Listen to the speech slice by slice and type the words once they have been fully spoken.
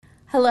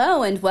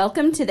Hello and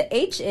welcome to the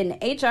H in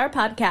HR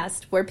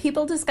podcast, where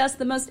people discuss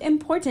the most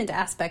important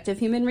aspect of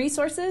human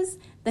resources,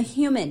 the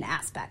human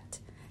aspect.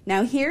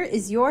 Now here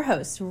is your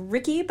host,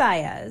 Ricky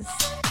Baez.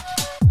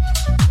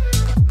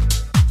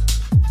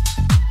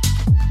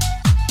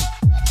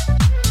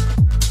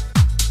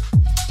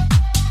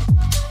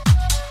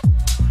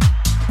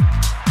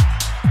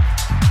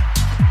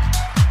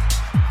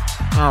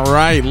 All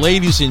right,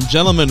 ladies and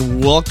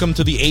gentlemen, welcome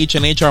to the H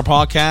in HR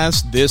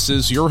podcast. This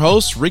is your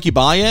host, Ricky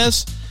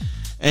Baez.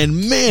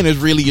 And man, it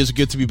really is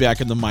good to be back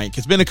in the mic.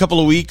 It's been a couple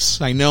of weeks.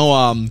 I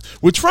know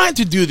we're trying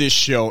to do this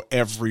show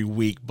every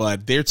week,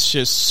 but there's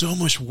just so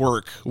much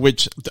work,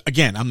 which,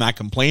 again, I'm not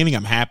complaining.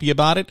 I'm happy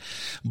about it,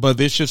 but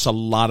there's just a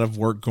lot of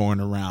work going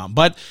around.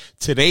 But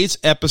today's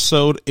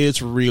episode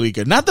is really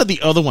good. Not that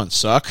the other ones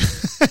suck,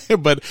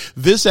 but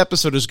this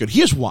episode is good.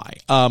 Here's why.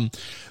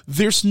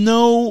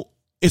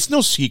 It's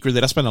no secret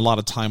that I spend a lot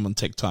of time on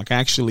TikTok.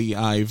 Actually,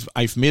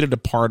 I've made it a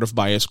part of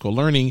Biasco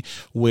Learning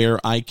where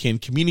I can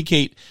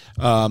communicate,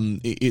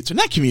 it's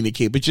not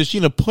communicate, but just,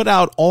 put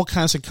out all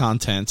kinds of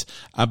content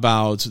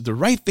about the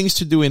right things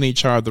to do in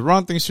HR, the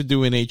wrong things to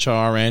do in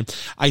HR. And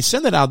I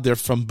send it out there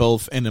from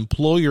both an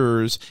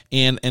employer's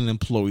and an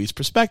employee's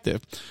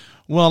perspective.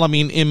 Well, I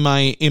mean, in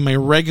my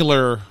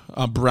regular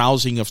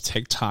browsing of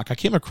TikTok, I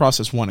came across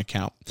this one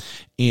account,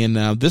 and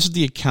this is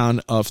the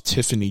account of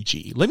Tiffany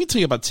G. Let me tell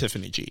you about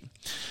Tiffany G.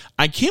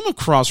 I came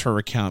across her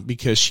account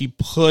because she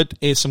put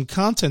some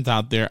content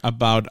out there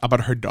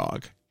about her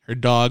dog. Her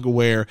dog,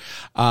 where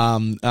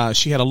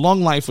she had a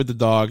long life with the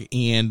dog,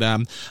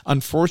 and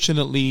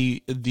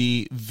unfortunately,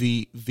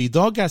 the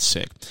dog got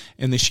sick,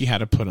 and then she had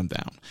to put him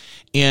down,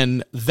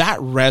 and that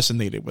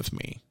resonated with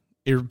me.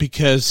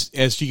 Because,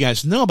 as you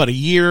guys know, about a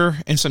year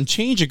and some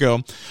change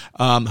ago,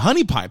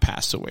 Honey Pie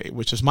passed away,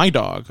 which is my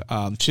dog.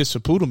 She's a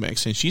poodle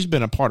mix, and she's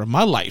been a part of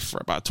my life for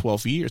about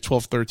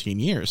 13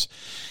 years.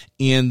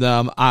 And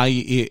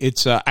I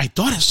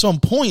thought at some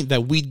point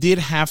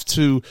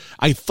that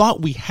I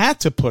thought we had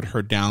to put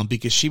her down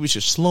because she was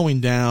just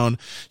slowing down.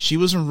 She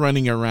wasn't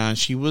running around.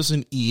 She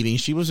wasn't eating.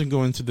 She wasn't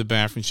going to the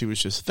bathroom. She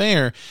was just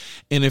there.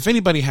 And if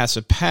anybody has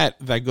a pet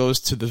that goes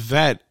to the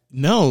vet,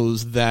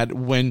 knows that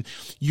when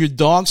your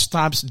dog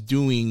stops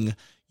doing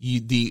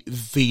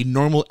the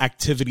normal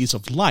activities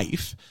of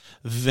life,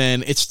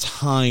 then it's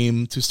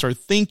time to start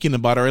thinking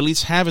about, or at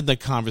least having the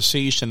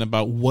conversation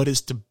about what is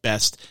the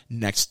best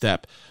next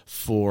step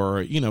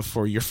for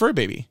your fur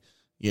baby.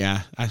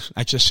 Yeah,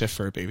 I just said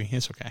fur baby.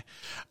 It's okay.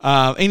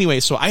 Anyway,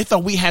 so I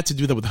thought we had to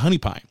do that with Honey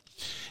Pie.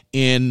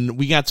 And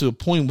we got to a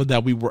point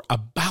that we were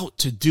about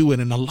to do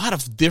it, and a lot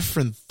of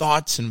different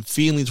thoughts and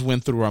feelings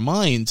went through our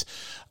minds.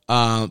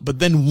 But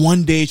then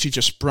one day she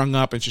just sprung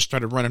up and she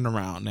started running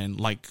around, and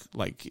like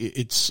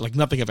it's like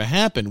nothing ever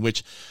happened,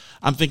 which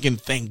I'm thinking,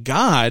 thank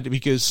God,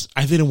 because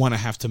I didn't want to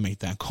have to make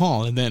that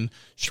call. And then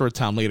short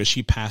time later,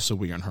 she passed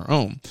away on her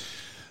own.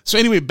 So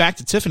anyway, back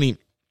to Tiffany.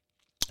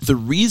 The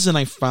reason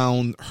I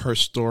found her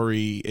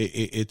story,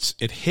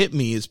 it hit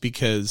me, is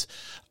because,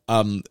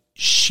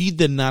 she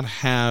did not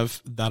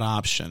have that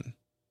option.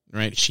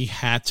 Right. She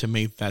had to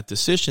make that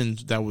decision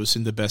that was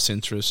in the best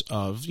interest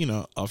of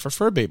her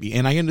fur baby.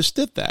 And I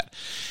understood that.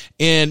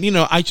 And,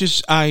 I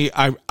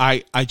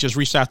just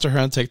reached out to her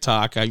on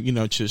TikTok. I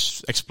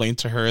just explained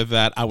to her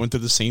that I went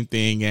through the same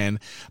thing, and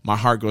my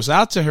heart goes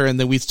out to her. And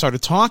then we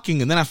started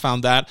talking, and then I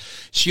found out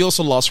she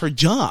also lost her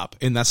job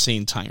in that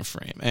same time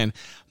frame. And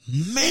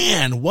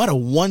man, what a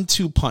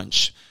 1-2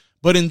 punch.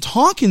 But in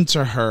talking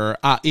to her,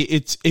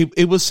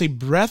 it was a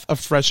breath of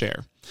fresh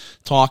air.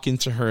 Talking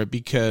to her,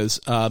 because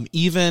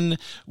even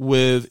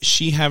with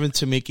she having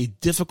to make a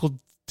difficult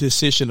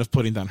decision of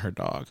putting down her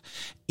dog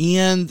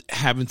and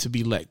having to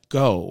be let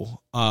go,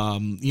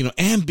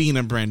 and being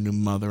a brand new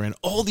mother and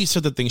all these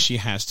other things she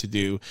has to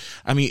do,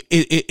 I mean,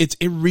 it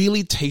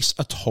really takes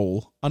a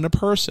toll on a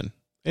person.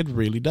 It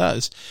really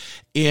does.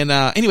 And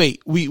anyway,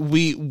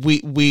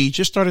 we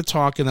just started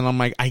talking, and I'm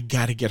like, I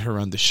got to get her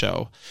on the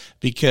show,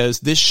 because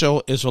this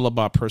show is all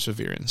about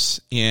perseverance.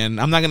 And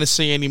I'm not going to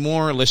say any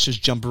more. Let's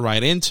just jump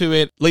right into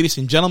it. Ladies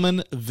and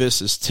gentlemen, this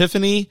is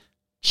Tiffany.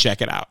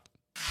 Check it out.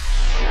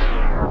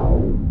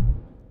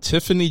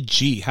 Tiffany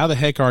G, how the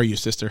heck are you,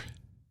 sister?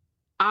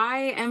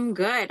 I am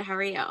good. How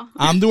are you?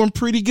 I'm doing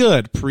pretty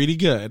good.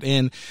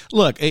 And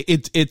look,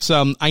 it's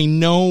I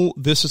know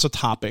this is a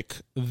topic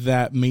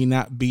that may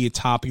not be a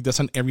topic that's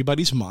on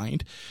everybody's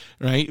mind,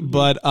 right? Mm-hmm.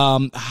 But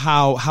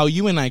how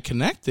you and I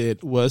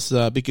connected was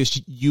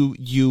because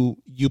you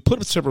put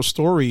up several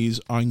stories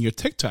on your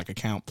TikTok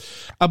account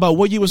about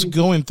what you was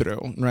going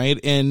through, right?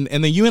 And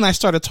then you and I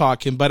started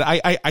talking, but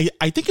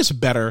I think it's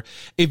better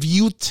if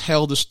you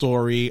tell the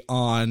story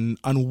on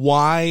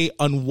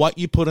what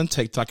you put on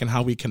TikTok and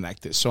how we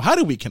connected. So how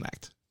did we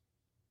connect?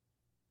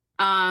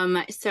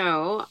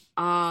 So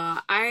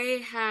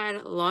I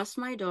had lost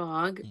my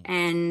dog,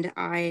 and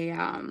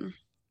I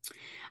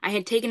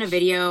had taken a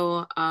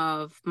video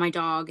of my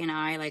dog and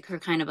I, like her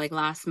kind of like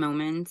last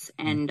moments.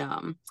 And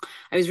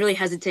I was really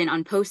hesitant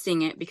on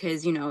posting it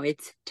because,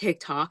 it's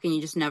TikTok and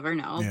you just never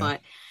know. Yeah.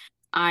 But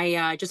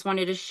I just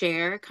wanted to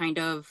share kind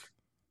of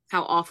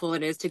how awful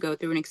it is to go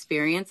through an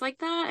experience like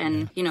that. Yeah.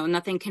 And,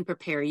 nothing can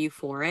prepare you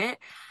for it.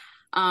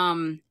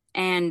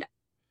 And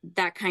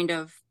that kind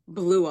of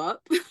blew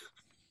up.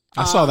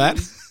 I saw that.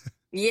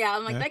 Yeah,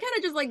 I'm like, Yeah. that kind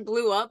of just like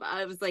blew up.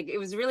 I was like, it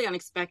was really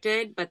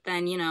unexpected. But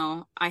then,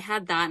 I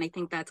had that, and I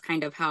think that's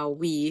kind of how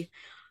we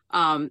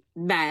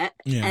met.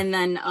 Yeah. And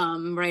then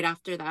right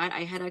after that,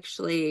 I had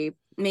actually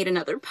made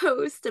another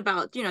post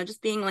about,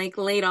 just being like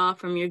laid off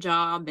from your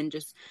job and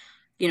just,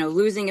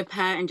 losing a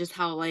pet, and just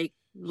how like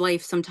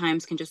life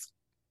sometimes can just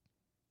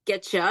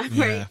get you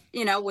right,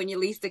 Yeah. when you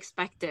least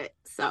expect it.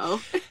 So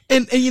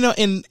and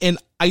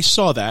I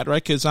saw that,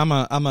 right? Because I'm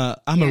a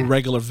Yeah.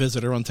 regular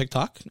visitor on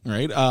TikTok,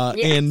 right?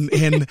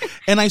 Yes.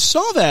 And I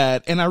saw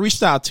that, and I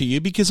reached out to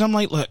you because I'm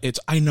like, look,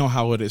 I know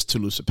how it is to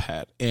lose a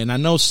pet, and I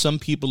know some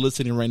people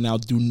listening right now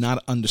do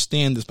not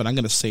understand this, but I'm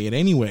going to say it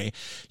anyway.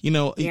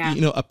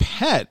 Yeah. A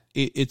pet,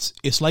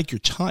 it's like your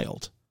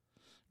child.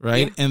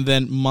 Right. Yeah. And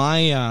then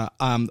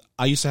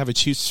I used to have a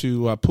Shih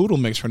Tzu poodle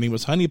mix. Her name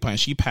was Honey Pie.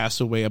 She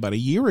passed away about a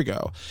year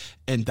ago.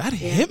 And that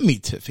hit me,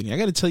 Tiffany. I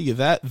got to tell you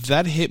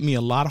that hit me a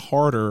lot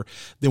harder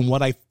than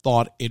what I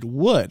thought it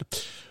would.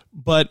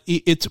 But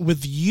it's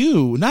with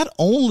you. Not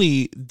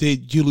only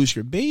did you lose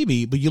your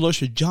baby, but you lost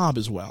your job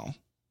as well.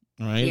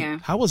 Right. Yeah.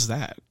 How was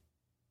that?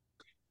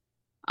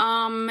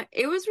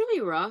 It was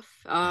really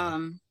rough.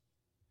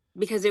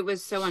 Because it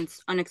was so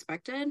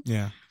unexpected.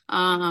 Yeah.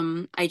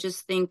 I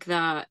just think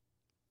that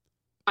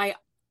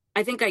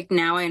I think like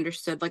now I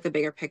understood like the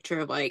bigger picture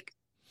of like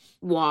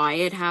why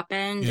it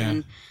happened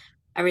and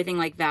everything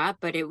like that,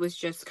 but it was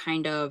just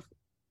kind of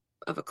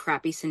a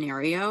crappy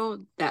scenario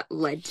that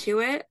led to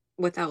it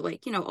without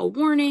like, a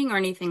warning or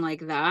anything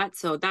like that.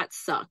 So that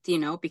sucked,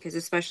 because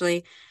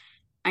especially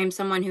I'm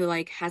someone who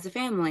like has a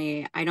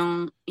family. I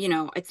don't,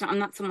 I'm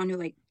not someone who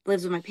like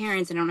lives with my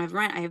parents and I don't have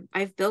rent. I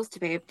have bills to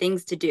pay, I have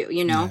things to do,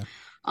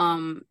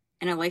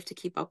 and a life to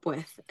keep up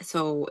with.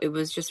 So it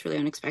was just really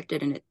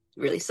unexpected, and it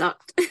really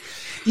sucked.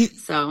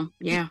 So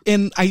yeah.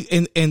 And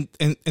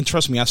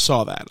trust me, I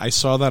saw that. I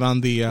saw that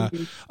on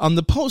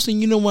the post. And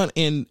you know what?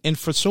 And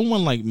for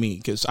someone like me,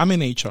 because I'm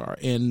in HR,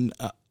 and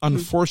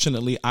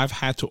unfortunately, I've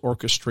had to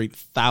orchestrate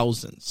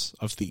thousands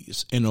of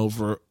these in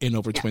over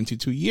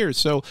 22 years.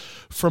 So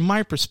from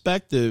my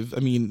perspective, I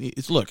mean,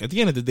 look, at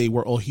the end of the day,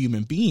 we're all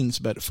human beings.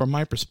 But from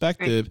my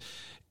perspective,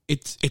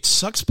 it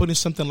sucks putting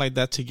something like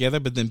that together,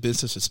 but then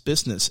business is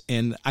business.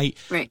 And I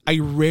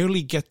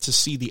rarely get to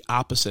see the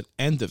opposite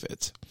end of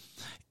it.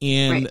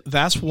 And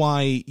that's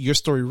why your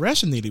story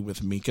resonated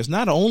with me, because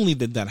not only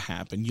did that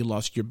happen, you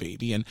lost your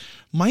baby. And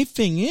my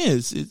thing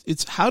is,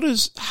 it's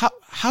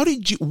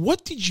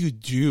what did you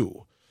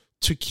do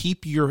to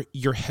keep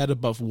your head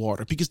above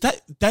water? Because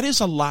that is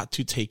a lot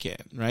to take in,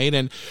 right?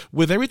 And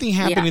with everything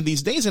happening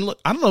these days, and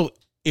look, I don't know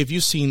if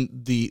you've seen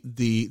the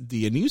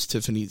news,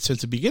 Tiffany,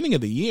 since the beginning of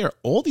the year,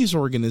 all these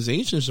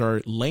organizations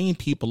are laying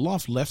people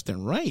off left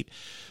and right.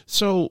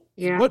 So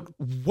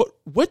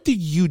what did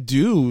you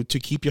do to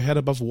keep your head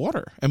above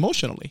water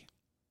emotionally?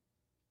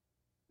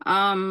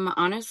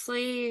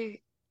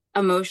 Honestly,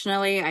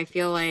 emotionally, I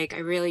feel like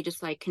I really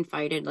just like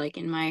confided like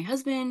in my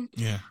husband.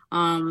 Yeah.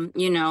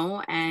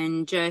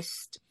 And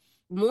just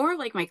more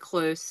like my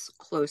close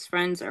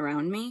friends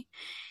around me.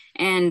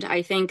 And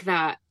I think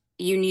that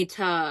you need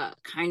to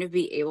kind of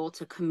be able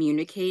to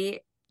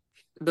communicate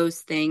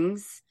those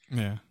things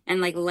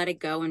and like let it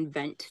go and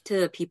vent to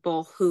the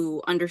people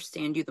who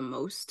understand you the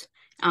most.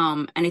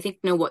 And I think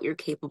know what you're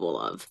capable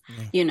of,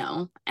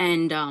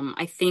 and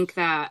I think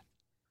that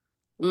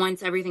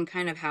once everything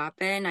kind of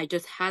happened, I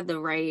just had the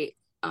right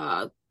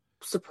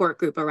support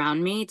group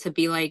around me to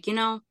be like,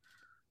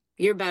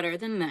 you're better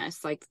than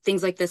this. Like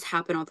things like this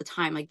happen all the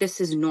time. Like this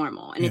is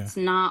normal. And it's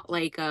not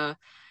like a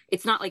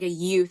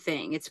you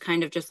thing. It's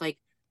kind of just like,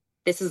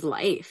 this is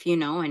life,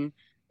 and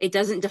it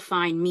doesn't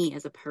define me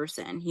as a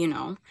person,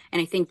 and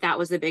I think that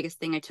was the biggest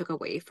thing I took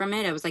away from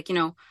it. I was like,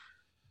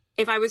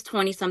 if I was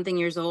 20 something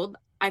years old,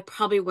 I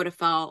probably would have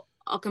felt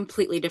a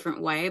completely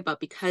different way. But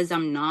because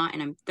I'm not,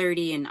 and I'm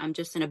 30 and I'm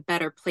just in a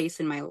better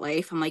place in my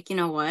life, I'm like, you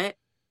know what?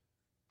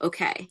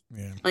 Okay.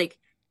 Yeah. Like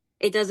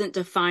it doesn't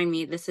define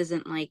me. This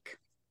isn't like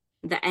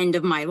the end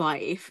of my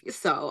life.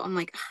 So I'm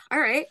like, all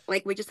right,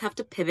 like we just have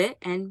to pivot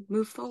and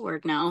move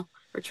forward now,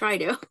 or try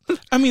to.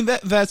 I mean,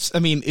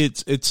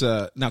 it's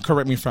now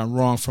correct me if I'm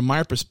wrong. From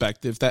my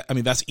perspective,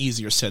 that's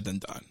easier said than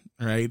done.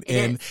 Right.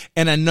 And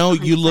I know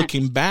 100%. You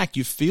looking back,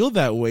 you feel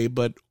that way,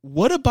 but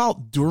what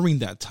about during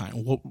that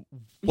time?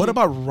 What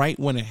about right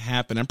when it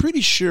happened? I'm pretty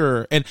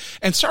sure, and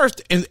sorry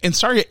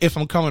if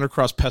I'm coming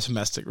across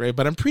pessimistic, right?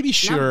 But I'm pretty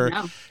sure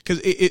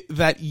because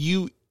that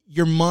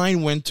your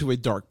mind went to a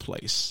dark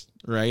place.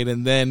 Right.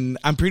 And then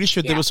I'm pretty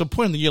sure there was a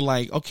point that you're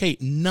like, okay,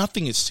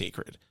 nothing is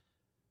sacred.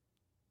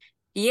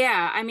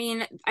 Yeah. I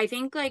mean, I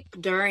think like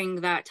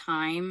during that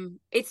time,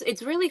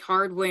 it's really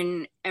hard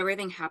when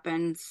everything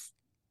happens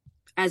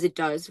as it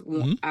does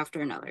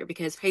after another,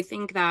 because I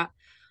think that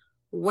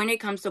when it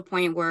comes to a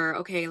point where,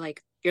 okay,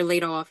 like you're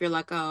laid off, you're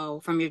let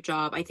go from your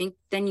job, I think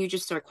then you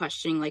just start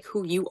questioning like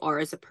who you are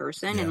as a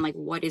person and like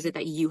what is it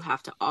that you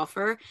have to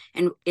offer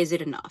and is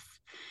it enough?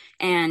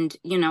 And,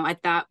 you know,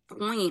 at that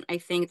point, I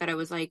think that I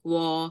was like,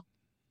 well,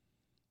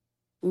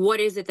 what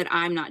is it that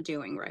I'm not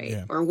doing right?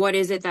 Yeah. Or what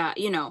is it that,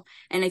 you know,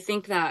 and I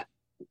think that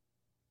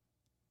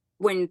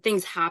when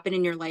things happen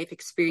in your life,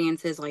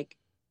 experiences like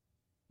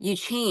you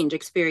change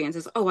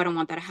experiences. Oh, I don't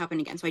want that to happen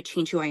again. So I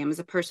change who I am as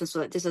a person so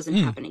that this doesn't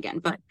happen again.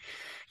 But,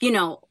 you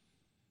know,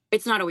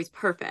 it's not always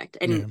perfect.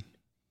 And,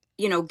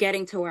 you know,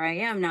 getting to where I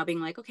am now being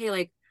like, okay,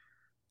 like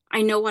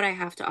I know what I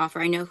have to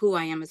offer. I know who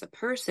I am as a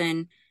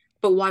person,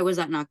 but why was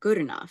that not good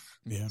enough?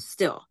 Yeah.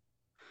 Still,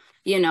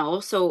 you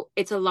know, so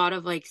it's a lot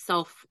of like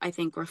I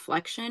think,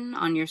 reflection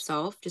on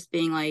yourself, just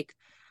being like,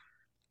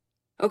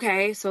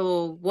 okay,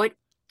 so what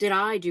did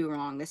I do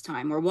wrong this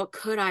time? Or what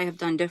could I have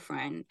done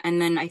different?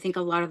 And then I think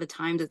a lot of the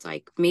times it's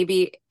like,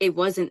 maybe it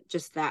wasn't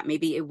just that.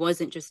 Maybe it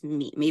wasn't just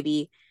me.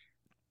 Maybe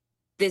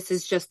this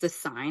is just a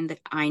sign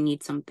that I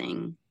need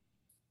something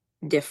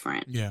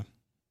different. Yeah.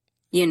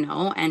 You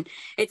know, and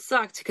it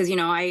sucked because, you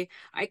know, I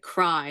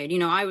cried, you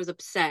know, I was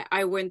upset.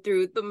 I went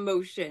through the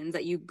motions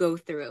that you go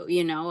through,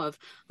 you know, of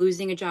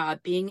losing a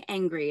job, being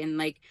angry and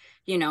like,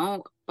 you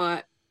know,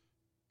 but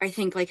I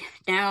think like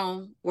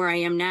now where I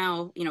am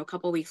now, you know, a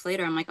couple of weeks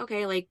later, I'm like,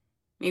 okay, like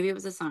maybe it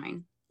was a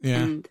sign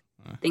and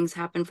things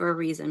happen for a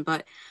reason.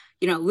 But,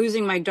 you know,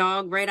 losing my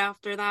dog right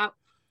after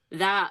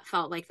that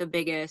felt like the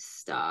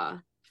biggest,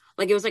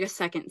 like it was like a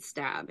second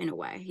stab in a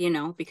way, you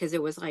know, because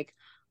it was like,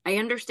 I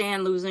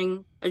understand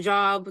losing a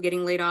job,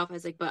 getting laid off. I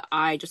was like, but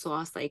I just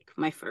lost like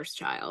my first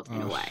child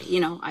in a way, you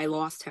know, I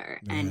lost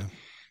her and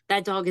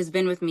that dog has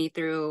been with me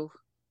through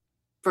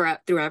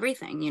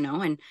everything, you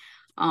know, and,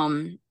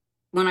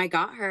 when I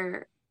got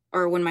her,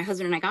 or when my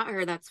husband and I got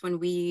her, that's when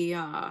we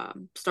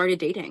started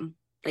dating.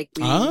 Like,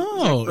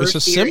 it's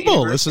a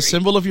symbol. It's a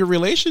symbol of your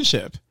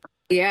relationship.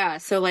 Yeah.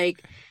 So,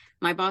 like,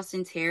 my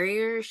Boston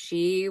Terrier,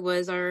 she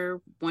was our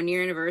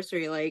 1-year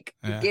anniversary, like,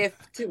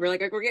 gift. We're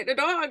like, we're getting a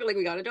dog. Like,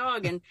 we got a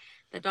dog. And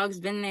that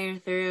dog's been there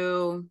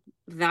through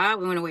that.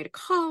 We went away to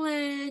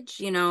college,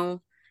 you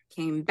know,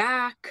 came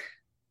back,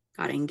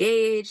 got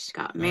engaged,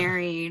 got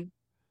married.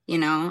 You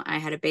know, I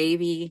had a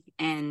baby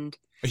and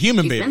a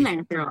human she's baby. Been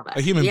there through all that.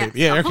 A human baby.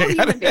 Yeah. Okay.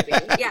 Human baby.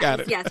 Yes, got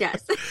it.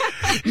 Yes.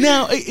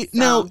 Now,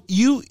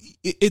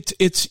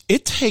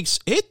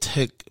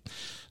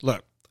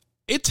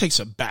 it takes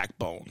a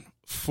backbone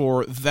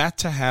for that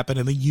to happen,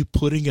 and then you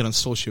putting it on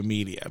social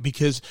media,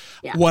 because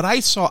what I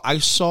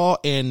saw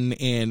in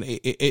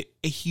a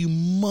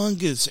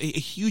humongous, a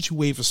huge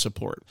wave of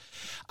support.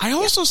 I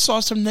also saw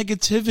some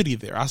negativity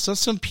there. I saw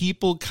some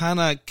people kind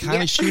of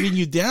shooting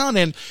you down,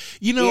 and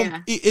you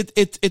know,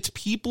 it's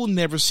people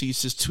never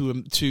ceases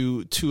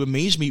to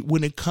amaze me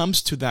when it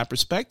comes to that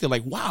perspective.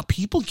 Like, wow,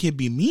 people can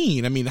be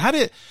mean. I mean,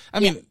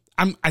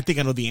 I think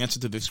I know the answer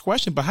to this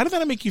question, but how did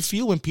that make you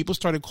feel when people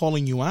started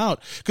calling you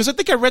out? Because I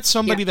think I read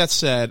somebody that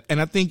said,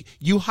 and I think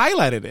you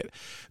highlighted it,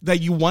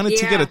 that you wanted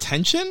to get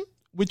attention,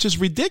 which is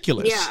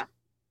ridiculous.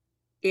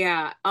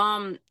 Yeah.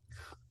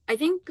 I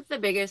think the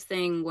biggest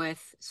thing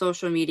with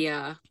social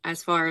media,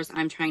 as far as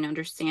I'm trying to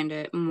understand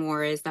it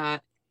more, is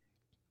that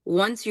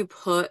once you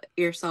put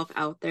yourself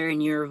out there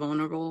and you're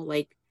vulnerable,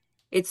 like,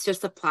 it's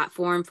just a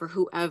platform for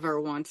whoever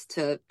wants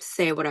to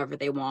say whatever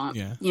they want,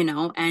 you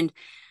know, and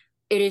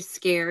it is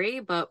scary,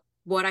 but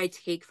what I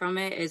take from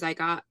it is I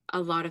got a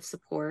lot of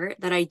support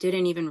that I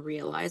didn't even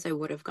realize I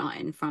would have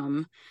gotten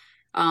from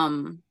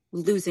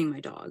losing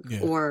my dog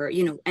or,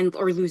 you know,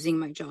 or losing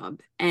my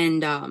job.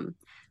 And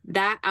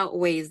that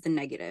outweighs the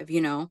negative, you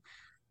know.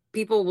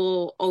 People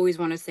will always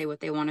want to say what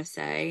they want to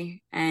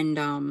say.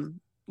 And,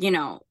 you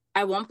know,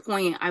 at one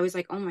point I was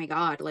like, oh my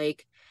God,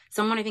 like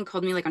someone I think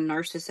called me like a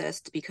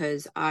narcissist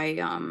because I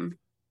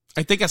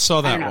think I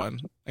saw that one.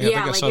 I think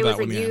I saw that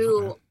one.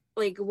 You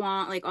like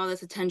want like all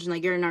this attention,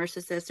 like you're a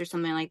narcissist or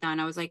something like that.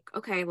 And I was like,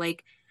 okay,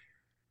 like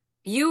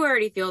you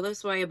already feel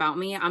this way about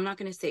me. I'm not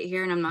going to sit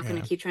here and I'm not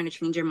going to keep trying to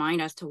change your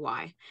mind as to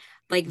why.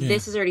 Like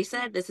this is already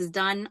said, this is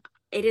done.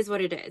 It is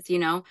what it is, you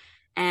know,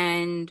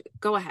 and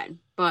go ahead.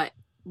 But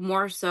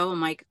more so,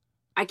 I'm like,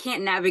 I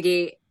can't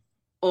navigate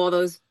all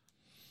those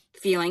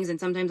feelings. And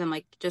sometimes I'm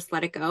like, just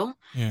let it go.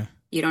 Yeah.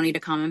 You don't need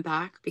to comment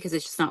back because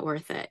it's just not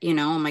worth it. You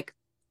know, I'm like,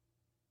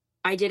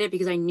 I did it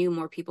because I knew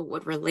more people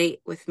would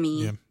relate with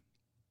me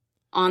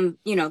on,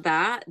 you know,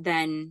 that,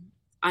 then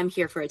I'm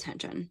here for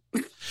attention.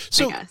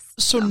 So, I guess.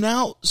 So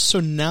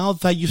now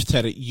that you've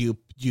said it, you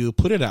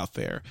put it out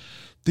there.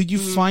 Did you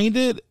find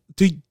it?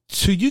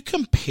 So you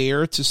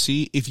compare to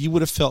see if you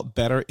would have felt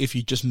better if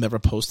you just never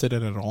posted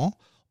it at all,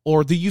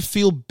 or do you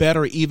feel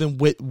better even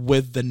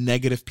with the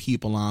negative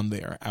people on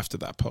there after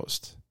that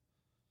post?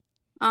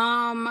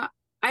 I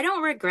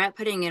don't regret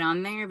putting it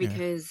on there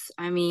because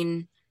I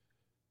mean,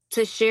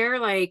 to share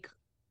like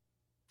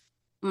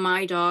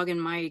my dog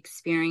and my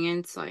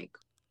experience like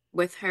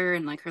with her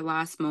and like her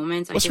last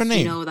moments. What's I her just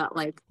name? know that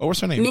like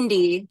what's her name?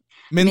 Mindy.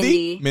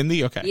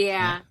 Okay.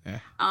 Yeah.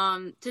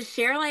 To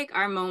share like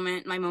my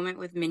moment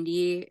with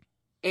Mindy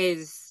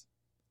is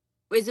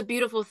is a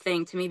beautiful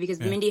thing to me because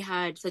Yeah. Mindy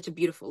had such a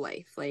beautiful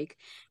life. Like,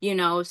 you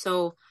know,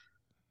 so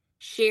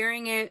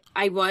sharing it,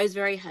 I was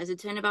very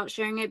hesitant about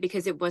sharing it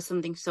because it was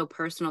something so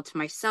personal to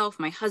myself,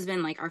 my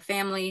husband, like our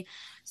family.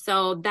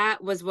 So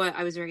that was what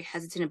I was very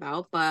hesitant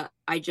about. But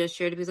I just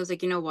shared it because I was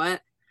like, you know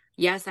what?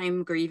 Yes,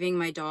 I'm grieving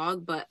my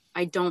dog, but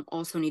I don't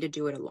also need to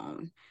do it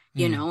alone,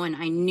 you Mm. know? And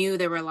I knew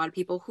there were a lot of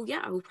people who,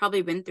 yeah, who've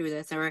probably been through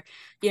this or,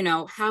 you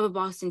know, have a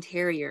Boston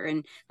Terrier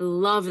and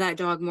love that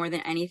dog more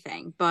than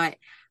anything. But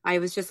I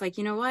was just like,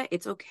 you know what?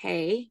 It's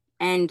okay.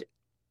 And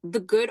the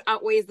good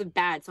outweighs the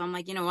bad. So I'm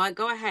like, you know what?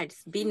 Go ahead.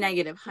 Just be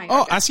negative. Hi,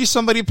 Oh, Argo. I see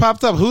somebody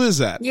popped up. Who is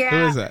that? Who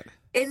Yeah, is that?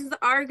 it's the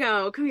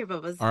Argo. Come here,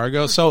 Bubba's.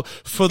 Argo. So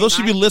for Say those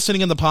of you hi.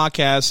 listening in the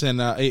podcast,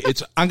 and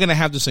it's I'm gonna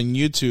have this on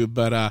YouTube,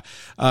 but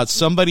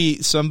somebody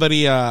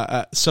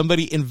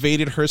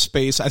invaded her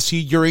space. I see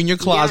you're in your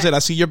closet. Yes. I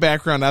see your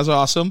background. That's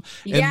awesome.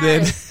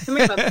 Yes. Come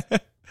here, And then Bubba.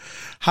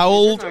 how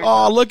old? Argo.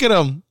 Oh, look at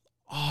him.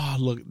 Oh,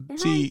 look. Say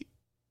See,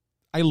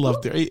 I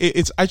love it.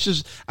 It's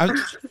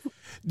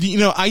you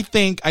know, I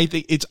think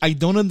it's, I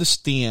don't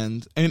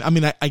understand. And I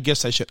mean, I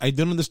guess I should. I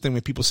don't understand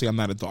when people say I'm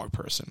not a dog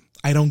person.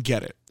 I don't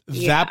get it.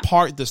 Yeah. That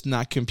part does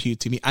not compute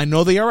to me. I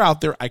know they are out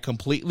there. I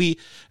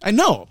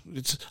know.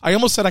 I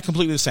almost said I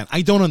completely understand.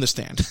 I don't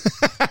understand.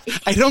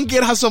 I don't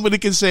get how somebody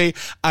can say,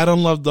 I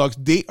don't love dogs.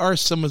 They are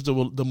some of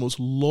the most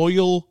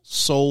loyal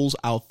souls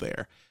out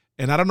there.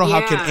 And I don't know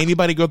how can Yeah.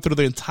 anybody go through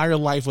their entire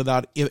life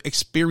without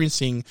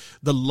experiencing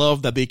the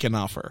love that they can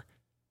offer.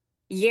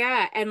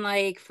 Yeah, and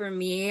like for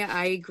me,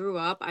 I grew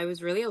up, I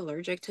was really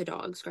allergic to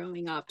dogs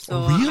growing up. So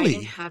Oh, I really?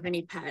 didn't have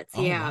any pets.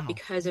 Oh, Yeah, wow.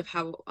 because of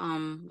how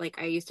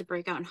like I used to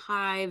break out in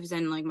hives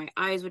and like my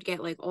eyes would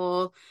get like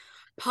all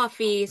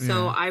puffy.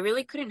 So Yeah. I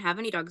really couldn't have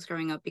any dogs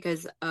growing up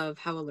because of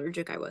how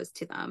allergic I was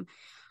to them.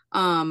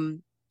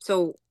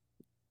 So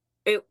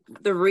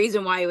the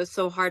reason why it was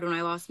so hard when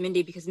I lost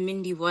Mindy because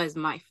Mindy was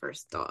my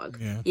first dog,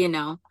 Yeah. you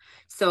know?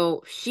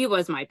 So she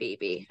was my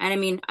baby. And I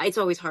mean, it's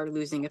always hard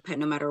losing a pet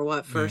no matter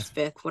what, first,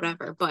 fifth,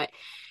 whatever. But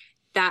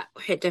that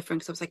hit different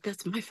because I was like,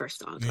 that's my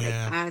first dog. Like,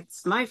 Yeah.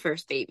 that's my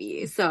first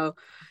baby. So,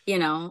 you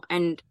know,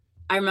 and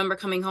I remember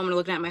coming home and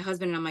looking at my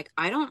husband and I'm like,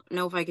 I don't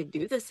know if I could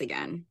do this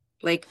again.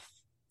 Like,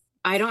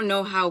 I don't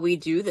know how we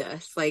do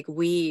this. Like,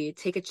 we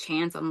take a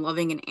chance on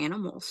loving an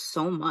animal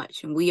so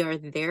much and we are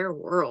their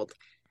world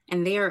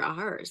and they are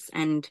ours.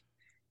 And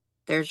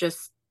there's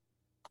just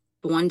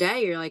one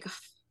day you're like,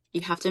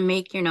 you have to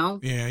make, you know,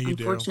 Yeah, you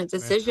do. unfortunate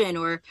decision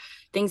or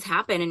things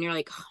happen and you're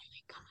like, oh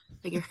my God,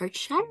 like your heart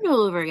shattered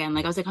all over again.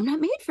 Like I was like, I'm not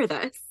made for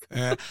this.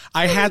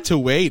 I had to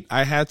wait.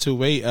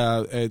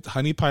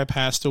 Honey Pie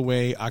passed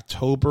away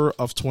October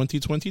of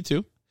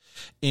 2022.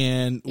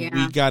 And we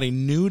Yeah. got a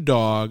new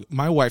dog.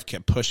 My wife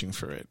kept pushing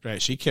for it,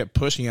 right? She kept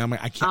pushing. I'm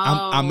like, I can't,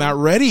 I'm Oh. not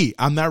ready.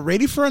 I'm not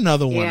ready for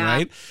another one, Yeah.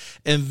 right?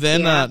 And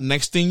then, Yeah.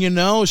 next thing you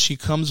know, she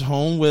comes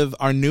home with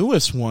our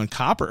newest one,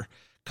 Copper,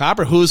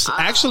 who's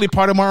actually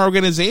part of my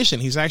organization.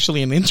 He's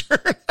actually an intern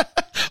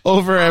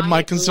over at my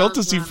I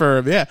consultancy love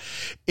firm. Yeah.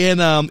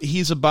 And,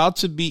 he's about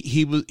to be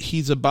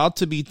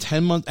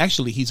 10 months.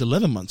 Actually, he's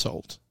 11 months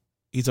old.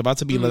 He's about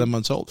to be 11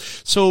 months old.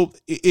 So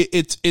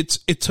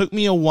it took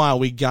me a while.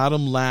 We got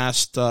him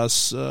last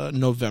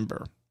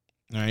November,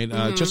 right?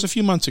 Just a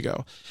few months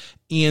ago.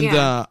 And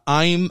Yeah.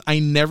 I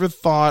never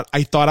thought,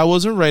 I thought I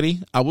wasn't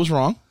ready. I was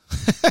wrong.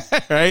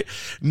 Right?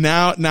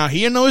 Now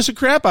he annoys the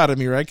crap out of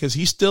me, right? Because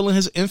he's still in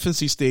his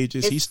infancy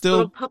stages. It's He's still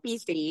little puppy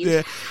stage.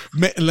 yeah.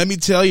 Let me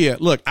tell you,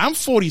 look, I'm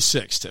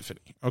 46, Tiffany.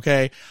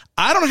 Okay.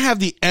 I don't have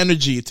the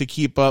energy to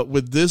keep up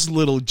with this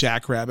little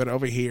jackrabbit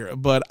over here,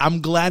 but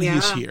I'm glad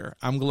he's Yeah. here.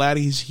 I'm glad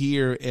he's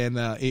here. And,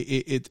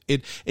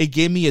 it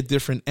gave me a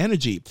different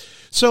energy.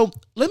 So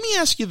let me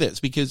ask you this,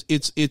 because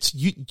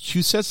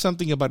you said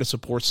something about a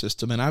support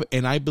system,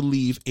 and I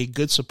believe a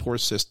good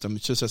support system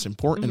is just as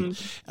important,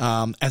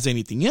 as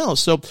anything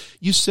else. So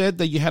you said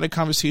that you had a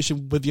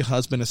conversation with your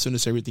husband as soon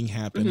as everything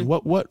happened.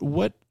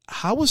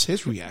 How was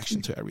his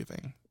reaction to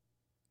everything?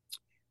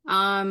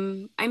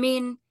 I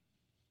mean,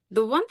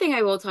 the one thing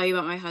I will tell you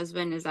about my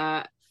husband is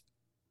that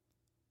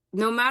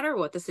no matter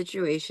what the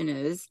situation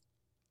is,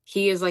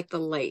 he is like the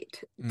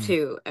light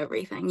to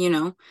everything, you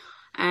know?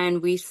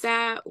 And we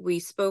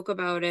spoke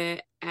about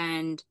it,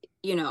 and,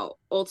 you know,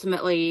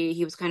 ultimately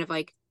he was kind of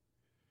like,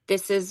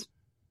 this is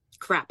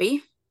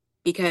crappy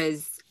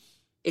because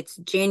it's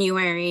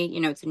January, you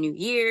know, it's a new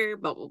year,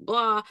 blah, blah,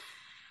 blah.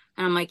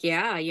 And I'm like,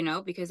 yeah, you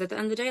know, because at the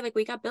end of the day, like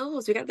we got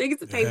bills, we got things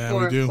to pay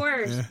for, we do. of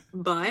course. Yeah.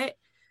 But,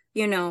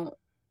 you know,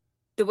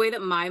 the way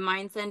that my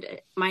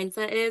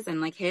mindset is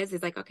and like his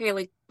is like, okay,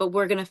 like, but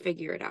we're gonna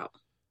figure it out,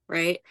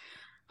 right?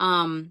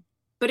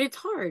 But it's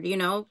hard, you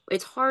know,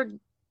 it's hard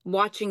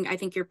watching, I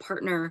think, your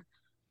partner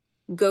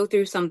go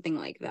through something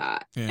like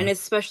that. Yeah. And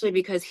especially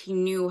because he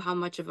knew how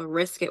much of a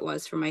risk it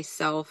was for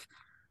myself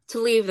to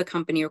leave the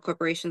company or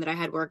corporation that I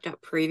had worked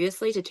at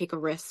previously to take a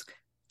risk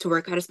to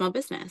work at a small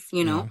business,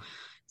 you know? Yeah.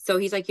 So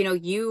he's like, you know,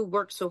 you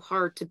worked so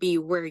hard to be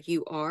where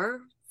you are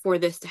for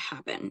this to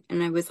happen.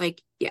 And I was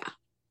like, yeah,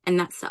 and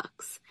that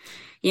sucks,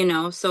 you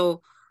know?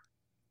 So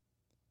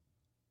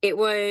it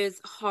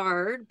was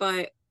hard,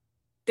 but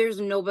there's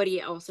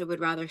nobody else I would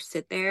rather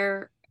sit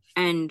there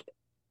and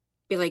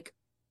be like,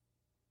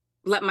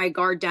 let my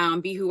guard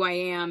down, be who I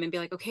am, and be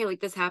like, okay, like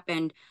this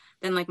happened,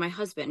 than like my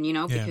husband, you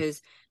know,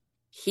 because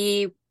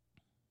he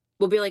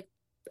will be like,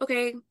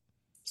 okay,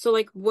 so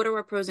like, what are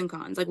our pros and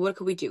cons? Like, what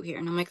could we do here?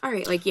 And I'm like, all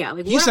right, like, yeah,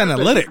 like he's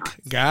analytic.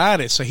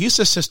 Got it. So he's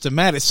a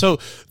systematic. So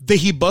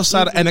did he bust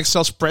out an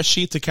Excel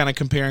spreadsheet to kind of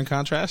compare and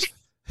contrast?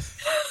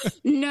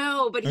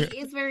 No, but he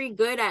is very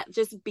good at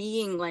just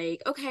being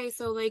like, okay,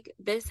 so like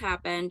this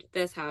happened.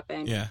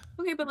 Yeah.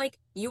 Okay, but like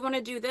you want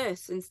to do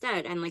this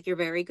instead, and like you're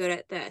very good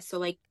at this, so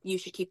like you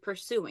should keep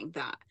pursuing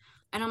that.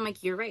 And I'm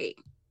like, you're right.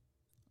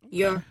 Okay.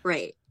 You're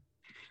right.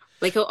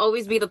 Like he'll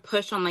always be the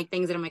push on like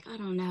things that I'm like, I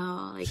don't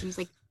know. Like he's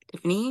like,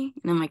 Tiffany,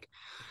 and I'm like,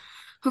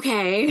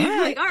 okay,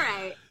 like all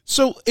right.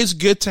 So it's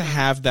good to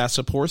have that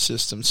support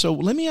system. So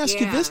let me ask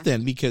you this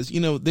then, because, you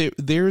know,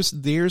 there's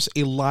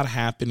a lot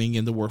happening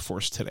in the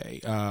workforce today.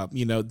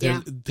 You know,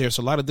 there's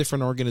a lot of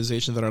different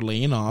organizations that are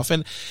laying off,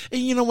 and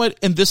you know what?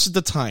 And this is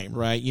the time,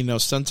 right? You know,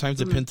 sometimes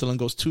the pendulum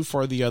goes too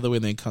far the other way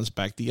and then comes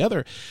back the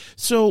other.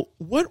 So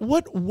what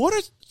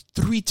are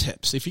 3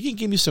 tips? If you can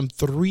give me some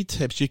 3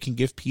 tips you can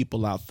give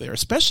people out there,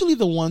 especially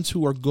the ones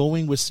who are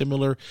going with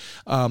similar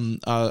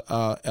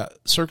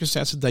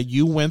circumstances that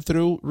you went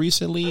through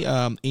recently,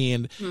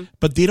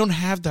 but they don't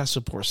have that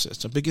support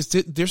system, because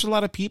there's a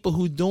lot of people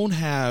who don't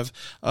have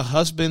a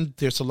husband.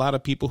 There's a lot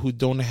of people who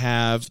don't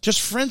have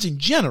just friends in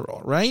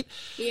general, right?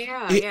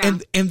 Yeah.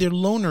 And they're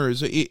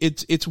loners.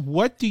 It's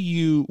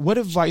what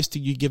advice do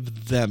you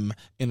give them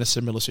in a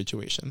similar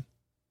situation?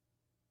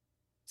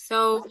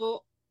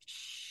 So,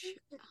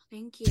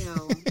 thank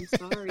you. I'm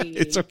sorry.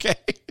 It's okay.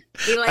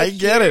 Like, I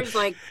get it.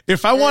 Like,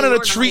 if I wanted a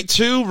treat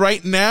too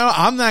right now,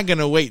 I'm not going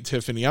to wait,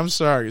 Tiffany. I'm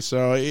sorry.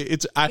 So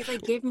he's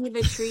like, give me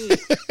the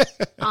treat.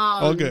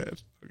 All good.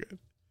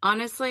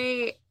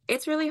 Honestly,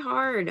 it's really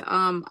hard.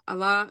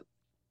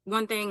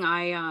 One thing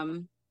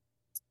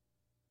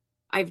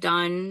I've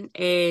done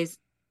is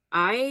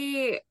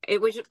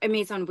it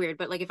may sound weird,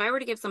 but like if I were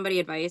to give somebody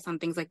advice on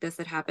things like this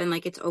that happen,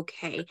 like it's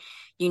okay,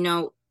 you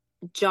know,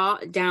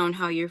 jot down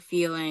how you're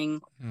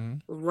feeling,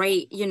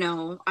 write, you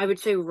know, I would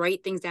say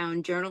write things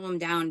down, journal them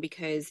down,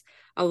 because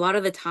a lot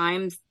of the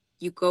times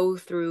you go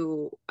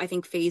through, I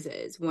think,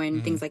 phases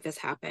when things like this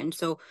happen.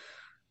 So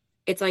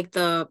it's like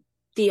the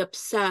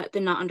upset, the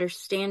not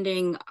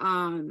understanding,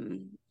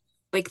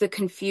 like the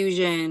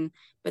confusion,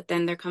 but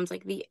then there comes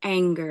like the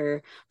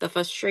anger, the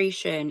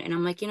frustration. And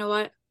I'm like, you know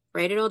what?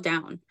 Write it all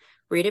down,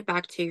 read it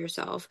back to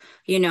yourself,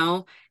 you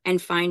know,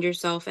 and find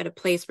yourself at a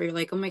place where you're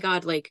like, oh my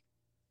God, like,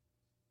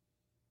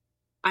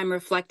 I'm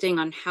reflecting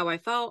on how I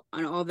felt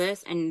on all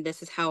this, and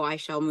this is how I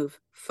shall move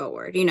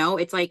forward. You know,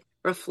 it's like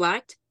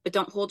reflect, but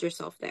don't hold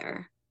yourself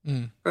there.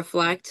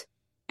 Reflect,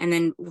 and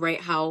then write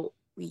how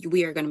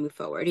we are going to move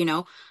forward, you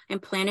know,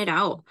 and plan it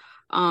out.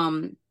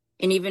 And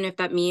even if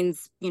that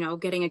means, you know,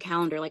 getting a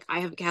calendar, like I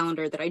have a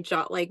calendar that I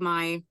jot like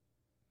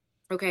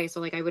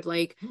so like I would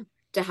like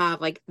to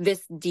have like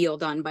this deal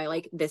done by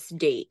like this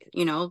date,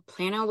 you know,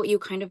 plan out what you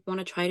kind of want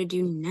to try to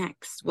do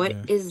next.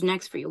 What is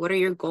next for you? What are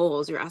your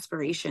goals, your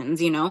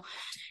aspirations, you know?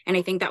 And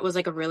I think that was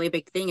like a really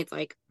big thing. It's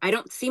like, I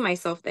don't see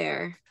myself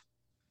there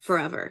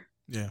forever.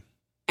 Yeah.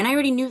 And I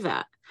already knew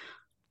that,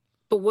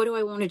 but what do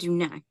I want to do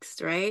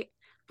next? Right?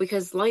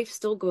 Because life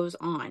still goes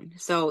on.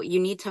 So you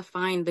need to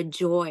find the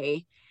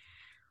joy,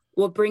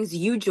 what brings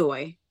you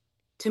joy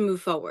to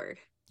move forward.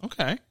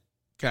 Okay.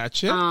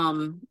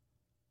 Gotcha.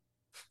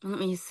 Let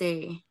me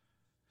see.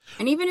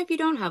 And even if you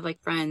don't have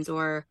like friends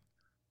or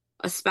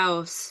a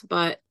spouse,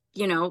 but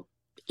you know,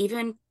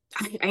 even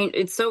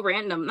it's so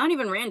random, not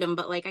even random,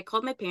 but like I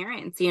called my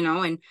parents, you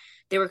know, and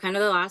they were kind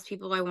of the last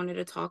people I wanted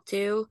to talk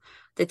to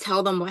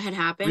tell them what had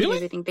happened. Really?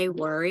 Because I think they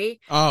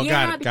worry. Oh,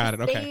 got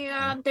it. Okay.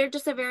 They're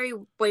just a very,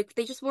 like,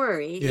 they just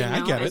worry. Yeah, you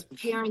know, I get as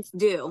it. parents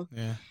do.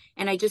 Yeah.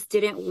 And I just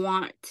didn't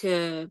want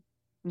them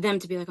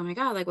to be like, oh my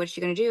God, like, what's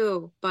she going to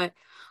do? But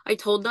I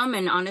told them,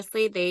 and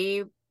honestly,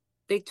 they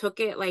took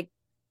it like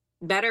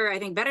better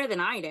than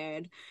I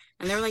did.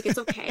 And they were like, it's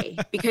okay.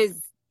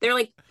 Because they're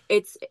like,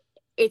 it's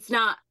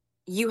not,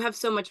 you have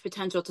so much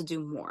potential to do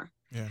more.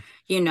 Yeah.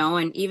 You know,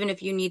 and even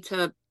if you need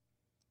to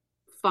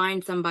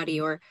find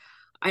somebody, or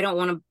I don't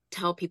want to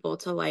tell people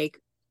to like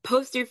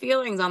post your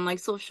feelings on like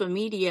social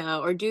media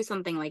or do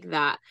something like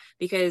that,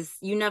 because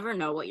you never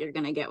know what you're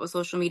going to get with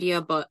social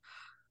media. But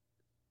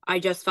I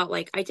just felt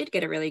like I did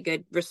get a really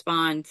good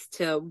response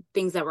to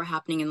things that were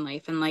happening in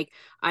life. And like,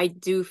 I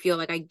do feel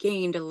like I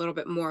gained a little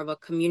bit more of a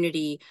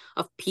community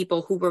of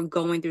people who were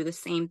going through the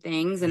same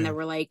things. And they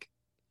were like,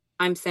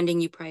 I'm sending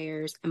you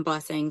prayers and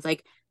blessings.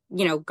 Like,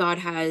 you know, God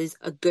has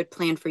a good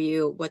plan for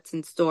you. What's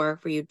in store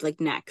for you, like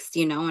next,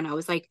 you know? And I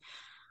was like,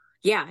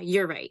 yeah,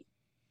 you're right.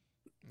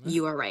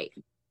 You are right.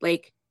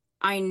 Like,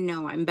 I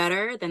know I'm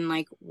better than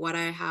like what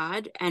I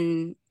had,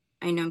 and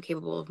I know I'm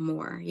capable of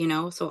more, you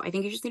know? So I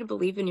think you just need to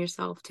believe in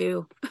yourself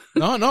too.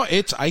 No,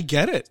 I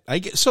get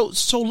it.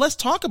 So let's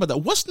talk about that.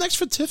 What's next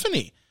for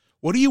Tiffany?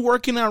 What are you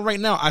working on right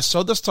now? I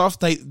saw the stuff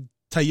that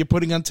you're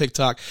putting on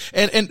TikTok.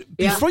 And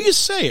before you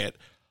say it,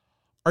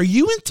 Are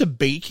you into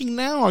baking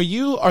now?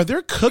 Are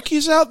there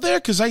cookies out there?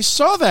 Because I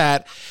saw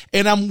that,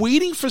 and I'm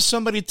waiting for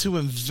somebody to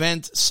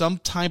invent some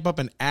type of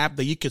an app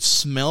that you could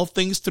smell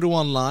things through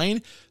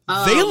online.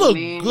 They look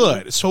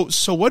good.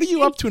 So what are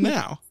you up to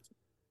now?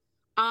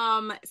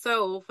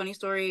 So funny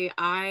story.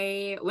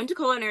 I went to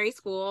culinary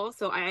school,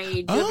 so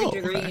I do have a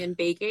degree in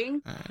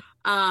baking.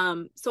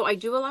 So I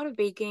do a lot of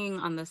baking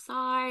on the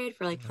side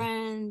for like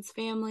friends,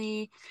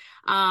 family.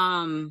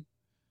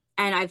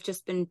 And I've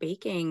just been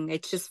baking.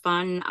 It's just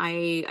fun.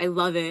 I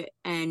love it.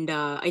 And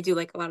I do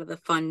like a lot of the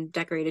fun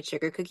decorated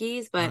sugar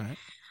cookies, but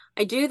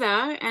I do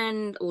that.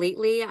 And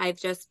lately I've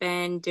just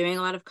been doing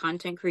a lot of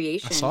content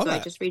creation. So I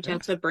just reach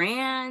out to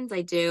brands.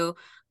 I do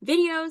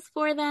videos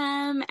for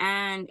them,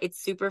 and it's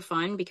super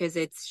fun because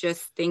it's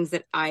just things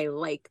that I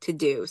like to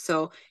do.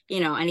 So,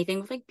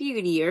 anything with like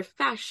beauty or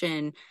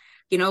fashion,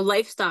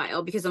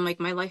 lifestyle, because I'm like,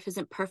 my life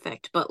isn't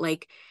perfect, but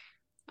like,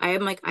 I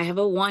have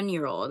a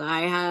 1-year-old.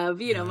 I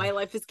have, my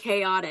life is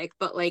chaotic,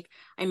 but like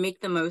I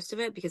make the most of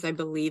it because I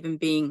believe in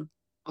being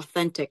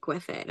authentic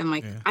with it. I'm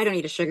like, I don't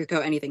need to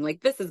sugarcoat anything.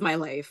 Like, this is my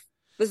life.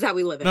 This is how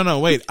we live it. No,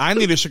 wait. I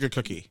need a sugar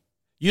cookie.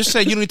 You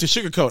said you don't need to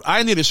sugarcoat.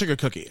 I need a sugar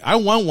cookie. I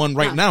want one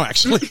right now,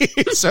 actually.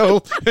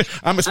 So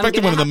I'm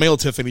expecting one in the mail,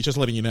 Tiffany, just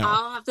letting you know.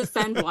 I'll have to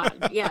send one.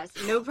 Yes,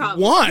 no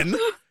problem. One?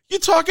 You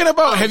talking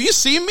about, have you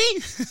seen me?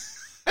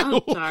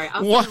 I'm sorry.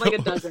 I'll send like a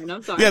dozen.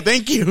 I'm sorry. Yeah,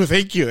 thank you.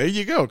 There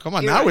you go. Come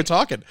on. Now we're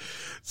talking.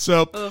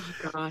 So,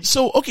 gosh.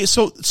 So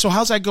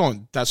how's that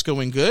going? That's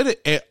going good.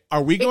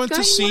 Are we going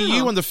to see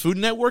you on the Food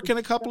Network in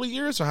a couple of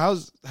years? Or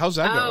how's that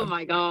going? Oh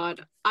my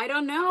God. I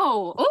don't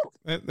know. Oh.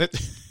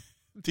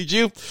 Did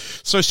you?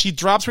 So she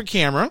dropped her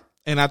camera,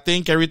 and I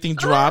think everything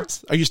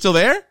dropped. Are you still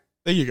there?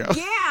 There you go.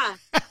 Yeah,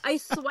 I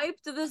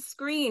swiped the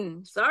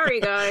screen.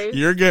 Sorry, guys.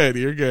 You're good.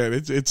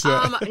 It's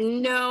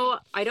no,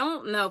 I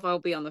don't know if I'll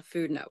be on the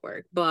Food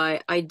Network,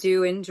 but I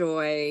do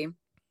enjoy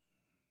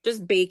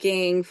just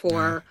baking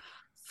for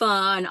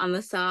fun on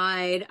the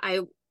side.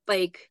 I've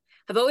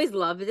always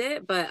loved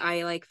it, but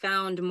I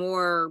found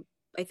more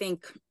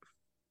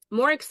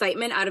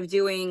excitement out of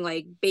doing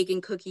like baking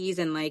cookies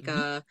and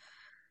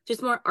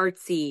just more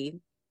artsy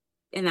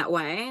in that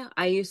way.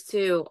 I'm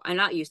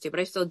not used to, but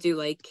I still do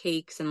like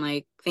cakes and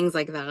like things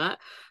like that.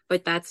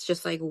 But that's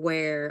just like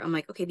where I'm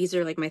like, okay, these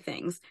are like my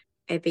things.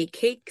 I bake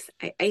cakes,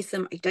 I ice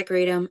them, I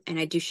decorate them, and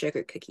I do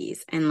sugar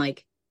cookies, and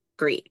like,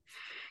 great,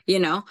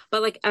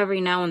 But like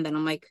every now and then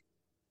I'm like,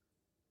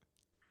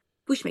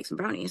 we should make some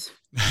brownies.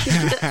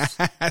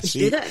 Let's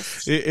do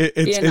this.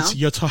 It's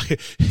you're talking.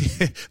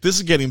 This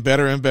is getting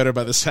better and better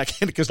by the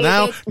second, because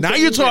now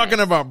you're talking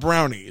about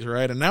brownies,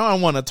 right? And now I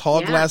want a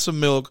tall glass of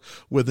milk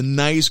with a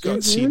nice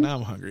goat. See, now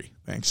I'm hungry.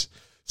 Thanks.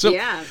 So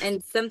yeah,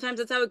 and sometimes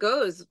that's how it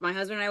goes. My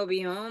husband and I will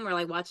be home or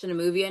like watching a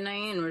movie at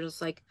night, and we're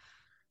just like,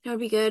 "That would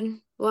be good."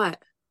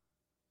 What?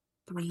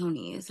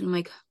 Brownies. And I'm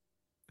like,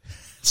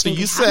 so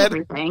you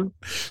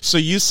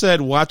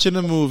said watching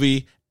a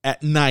movie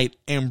at night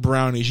and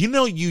brownies.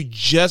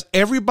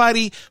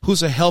 Everybody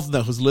who's a health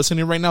nut who's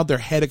listening right now, their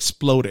head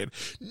exploded.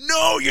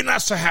 No, you're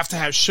not to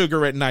have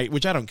sugar at night,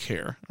 which I don't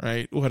care,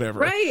 right?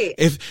 Whatever. Right.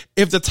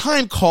 If the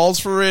time calls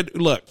for it,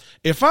 look,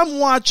 if I'm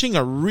watching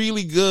a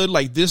really good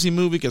like Disney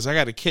movie, because I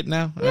got a kid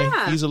now,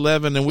 right? He's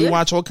 11, and we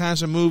watch all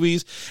kinds of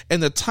movies,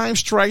 and the time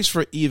strikes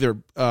for either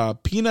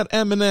peanut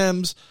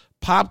M&Ms,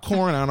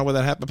 popcorn, I don't know where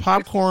that happened,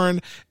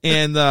 popcorn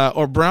and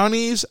or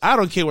brownies, I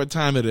don't care what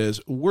time it is,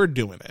 we're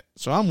doing it.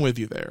 So I'm with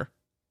you there.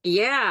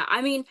 Yeah,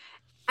 I mean,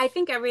 I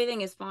think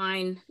everything is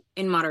fine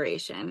in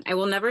moderation. I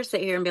will never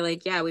sit here and be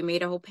like, yeah, we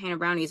made a whole pan of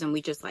brownies and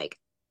we just like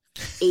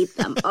ate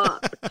them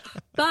up.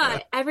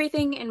 But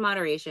everything in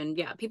moderation.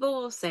 Yeah, people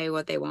will say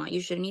what they want.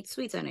 You shouldn't eat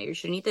sweets on it. You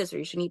shouldn't eat this, or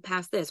you shouldn't eat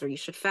past this, or you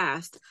should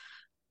fast.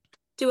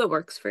 Do what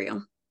works for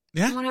you.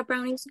 Yeah. You want to have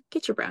brownies?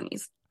 Get your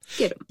brownies.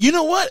 Get them. You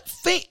know what?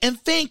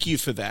 Thank you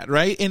for that,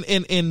 right? And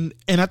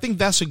I think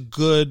that's a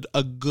good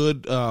closure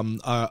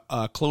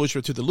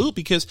to the loop,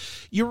 because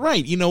you're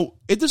right.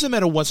 It doesn't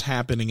matter what's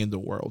happening in the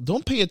world.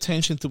 Don't pay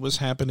attention to what's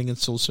happening in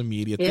social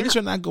media. Yeah. Things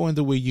are not going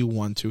the way you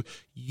want to.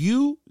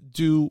 You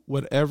do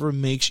whatever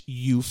makes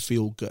you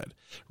feel good,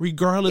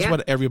 regardless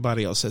what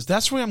everybody else says.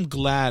 That's why I'm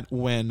glad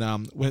when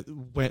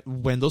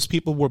those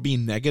people were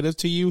being negative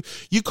to you,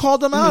 you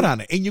called them out on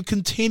it and you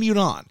continued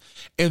on.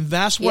 And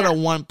that's what I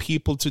want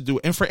people to do.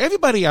 And for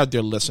everybody out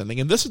there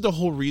listening, and this is the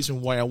whole reason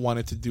why I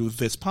wanted to do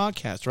this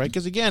podcast, right?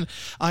 Because again,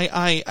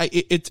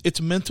 it's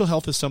mental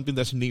health is something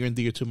that's near and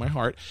dear to my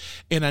heart.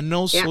 And I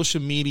know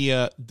social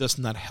media does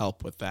not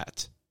help with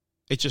that.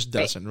 It just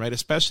doesn't, right?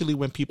 Especially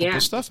when people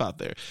put stuff out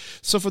there.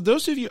 So for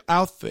those of you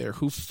out there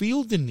who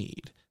feel the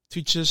need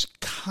to just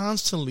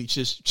constantly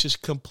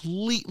just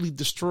completely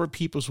destroy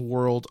people's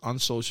world on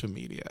social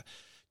media,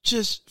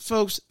 just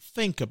folks,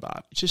 think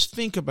about it. Just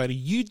think about it.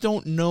 You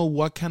don't know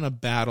what kind of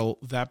battle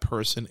that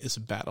person is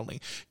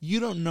battling. You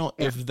don't know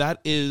if that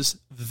is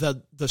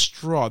the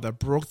straw that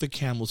broke the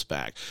camel's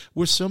back,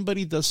 where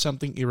somebody does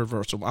something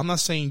irreversible. I'm not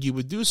saying you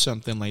would do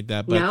something like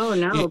that, but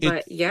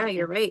but yeah,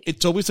 you're right.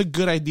 It's always a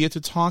good idea to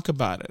talk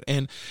about it.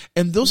 And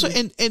those are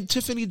and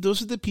Tiffany,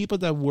 those are the people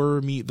that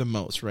worry me the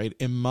most, right?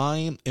 In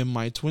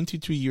my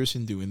 22 years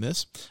in doing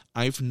this,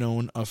 I've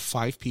known of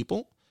 5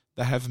 people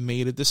that have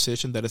made a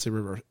decision that is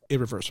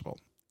irreversible.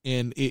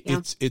 And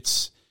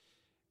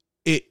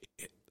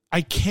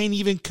I can't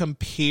even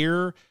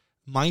compare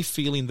my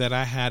feeling that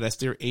I had as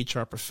their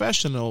HR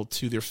professional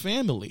to their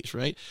families,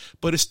 right?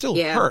 But it still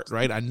hurt,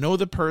 right? I know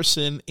the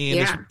person,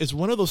 and it's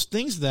one of those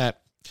things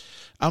that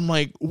I'm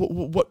like,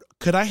 what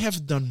could I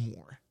have done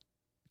more?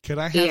 Could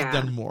I have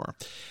done more?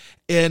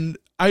 And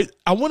I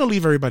want to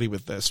leave everybody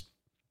with this.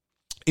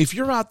 If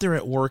you're out there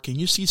at work and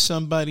you see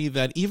somebody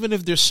that, even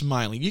if they're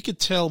smiling, you could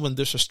tell when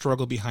there's a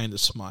struggle behind the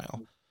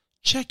smile.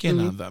 Check in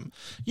on them.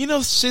 You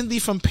know, Cindy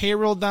from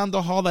payroll down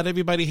the hall that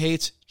everybody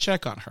hates,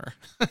 check on her.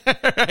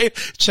 Right?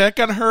 Check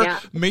on her. Yeah.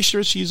 Make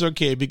sure she's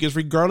okay, because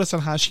regardless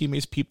of how she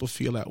makes people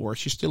feel at work,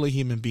 she's still a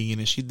human being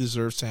and she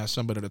deserves to have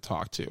somebody to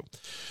talk to.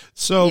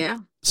 So,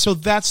 so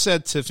that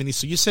said, Tiffany,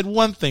 so you said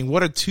one thing.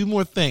 What are 2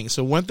 more things?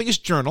 So one thing is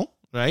journal,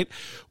 right?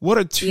 What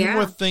are 2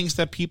 more things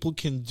that people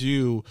can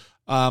do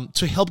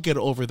to help get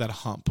over that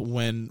hump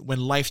when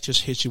life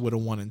just hits you with a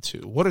 1 and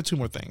 2? What are 2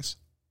 more things?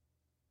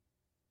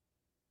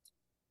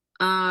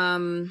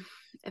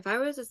 If I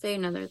was to say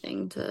another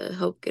thing to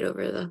help get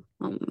over the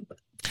hump,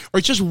 or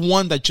just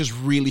one that just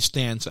really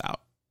stands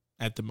out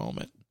at the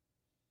moment,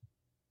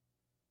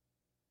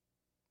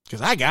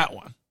 because I got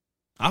one.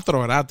 I'll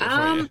throw it out there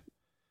for you.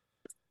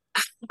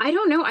 I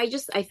don't know.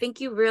 I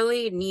think you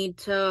really need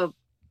to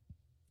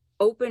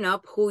open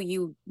up who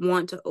you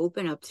want to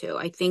open up to.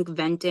 I think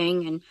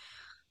venting and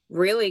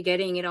really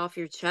getting it off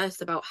your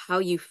chest about how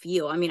you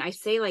feel. I mean, I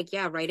say write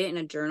it in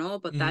a journal,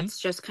 but that's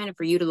just kind of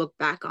for you to look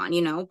back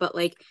on, but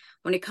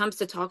when it comes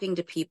to talking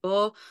to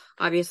people,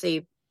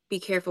 obviously be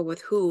careful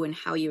with who and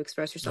how you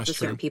express yourself to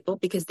certain people,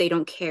 because they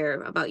don't care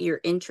about your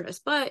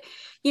interests. But,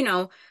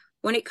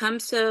 when it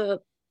comes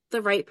to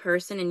the right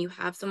person and you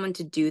have someone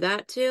to do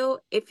that to,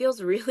 it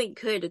feels really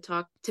good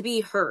to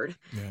be heard.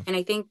 Yeah. And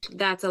I think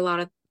that's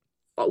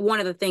one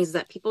of the things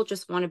that people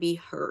just want to be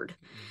heard.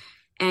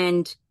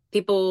 And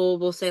people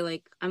will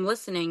say I'm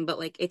listening, but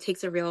it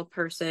takes a real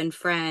person,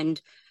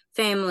 friend,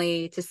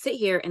 family to sit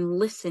here and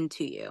listen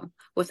to you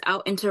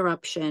without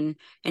interruption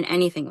and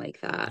anything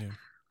like that. Yeah.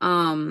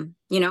 And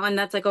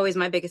that's always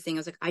my biggest thing. I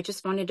was I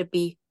just wanted to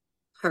be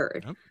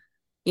heard,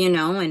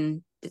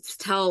 and it's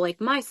tell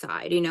my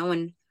side,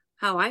 and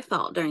how I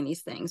felt during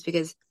these things,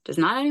 because does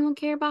not anyone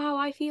care about how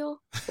I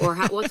feel or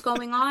what's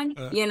going on,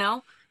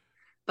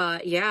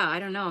 But yeah, I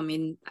don't know. I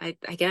mean, I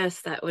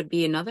guess that would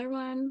be another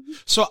one.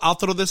 So I'll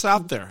throw this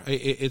out there.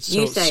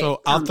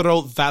 I'll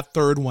throw that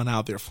 3rd one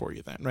out there for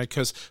you then, right?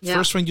 Because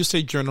first one you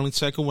say journaling,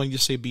 second one you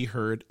say be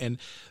heard, and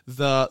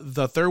the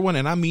 3rd one,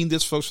 and I mean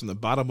this, folks, from the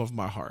bottom of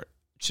my heart,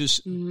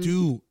 just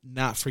do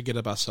not forget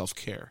about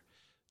self-care.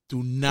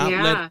 Do not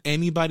let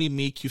anybody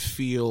make you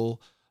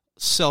feel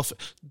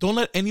don't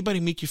let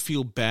anybody make you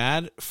feel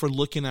bad for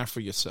looking out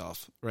for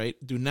yourself, right?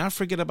 Do not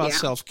forget about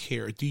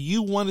self-care. Do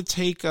you want to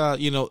take,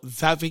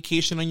 that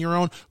vacation on your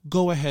own?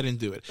 Go ahead and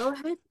do it. Go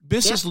ahead.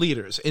 Business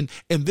leaders. And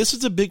this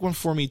is a big one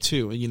for me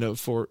too. And,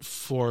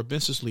 for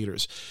business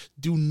leaders,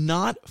 do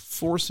not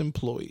force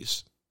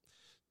employees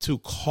to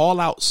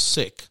call out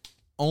sick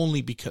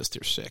only because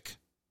they're sick.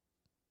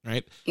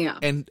 Right. Yeah.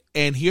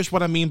 And here's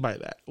what I mean by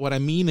that. What I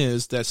mean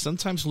is that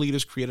sometimes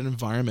leaders create an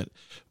environment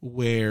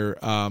where,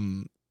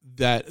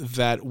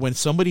 that when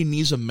somebody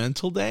needs a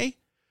mental day,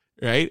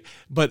 right,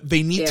 but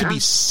they need to be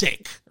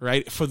sick,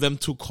 right, for them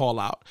to call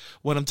out.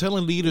 What I'm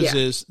telling leaders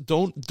is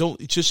don't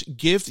just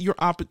give your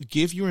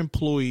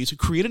employees,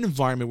 create an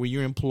environment where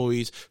your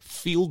employees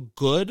feel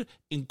good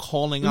in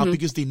calling out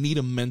because they need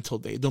a mental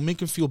day. Don't make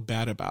them feel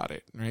bad about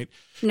it, right?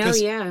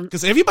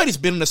 Because everybody's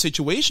been in a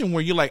situation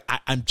where you're like,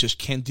 I just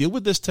can't deal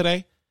with this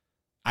today.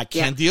 I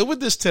can't deal with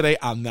this today.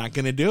 I'm not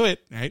going to do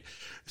it, right?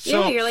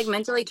 So you're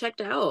mentally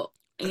checked out.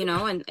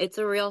 And it's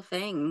a real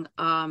thing.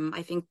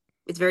 I think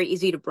it's very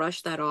easy to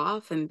brush that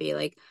off and be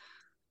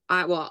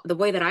the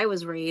way that I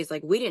was raised,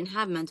 we didn't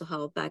have mental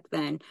health back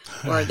then,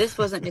 or this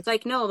wasn't,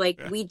 it's no,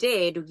 we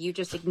did, you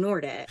just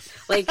ignored it.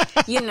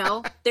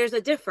 There's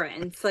a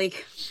difference,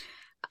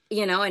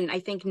 and I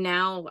think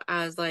now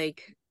as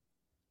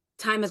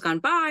time has gone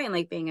by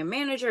and being a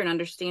manager and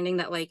understanding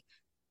that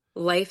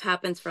life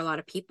happens for a lot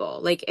of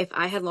people. If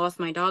I had lost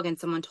my dog and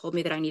someone told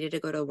me that I needed to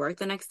go to work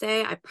the next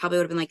day, I probably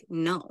would have been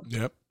no.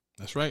 Yep.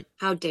 That's right.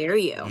 How dare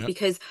you? Yep.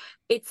 Because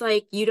it's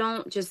you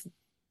don't just,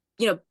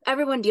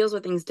 everyone deals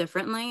with things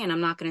differently. And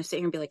I'm not going to sit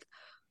here and be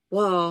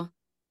well,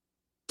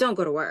 don't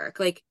go to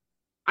work.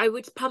 I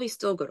would probably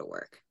still go to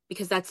work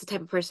because that's the type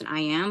of person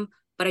I am.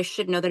 But I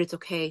should know that it's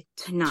okay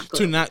to not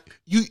go.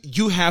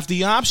 You have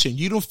the option.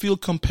 You don't feel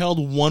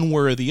compelled one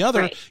way or the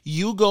other. Right.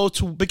 You go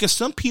to, because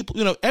some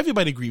people,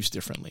 everybody grieves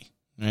differently.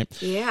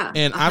 right? Yeah.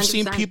 And 100%. I've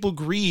seen people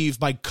grieve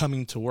by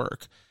coming to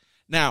work.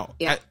 Now,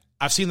 Yeah.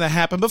 I've seen that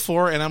happen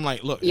before, and I'm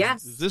like, look,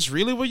 Yes. is this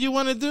really what you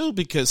want to do?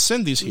 Because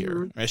Cindy's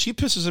here, right? She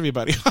pisses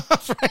everybody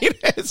off,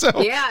 right? And so,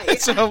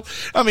 so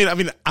I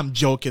mean, I'm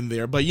joking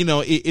there, but you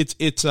know,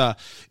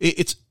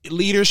 it's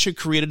leaders should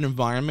create an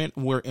environment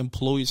where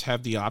employees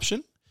have the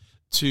option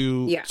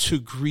to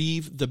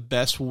grieve the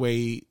best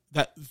way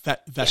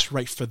that's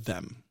right for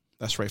them.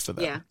 That's right for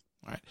them. Yeah.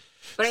 All right.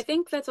 But I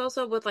think that's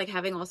also with like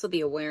having also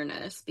the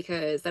awareness,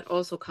 because that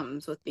also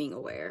comes with being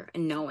aware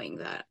and knowing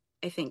that.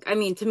 I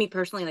mean, to me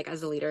personally, like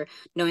as a leader,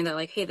 knowing that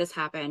like, hey, this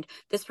happened,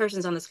 this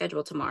person's on the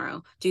schedule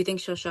tomorrow. Do you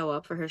think she'll show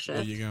up for her shift?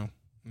 There you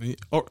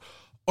go.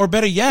 Or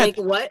better yet, like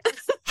what?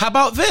 How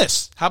about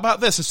this?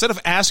 Instead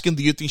of asking,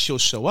 do you think she'll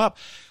show up?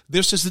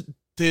 There's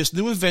this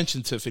new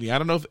invention, Tiffany. I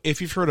don't know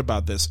if you've heard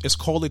about this. It's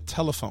called a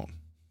telephone,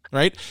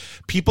 right?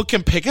 People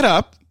can pick it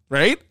up,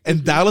 right?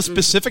 And dial a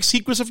specific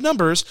sequence of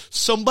numbers.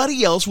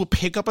 Somebody else will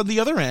pick up on the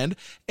other end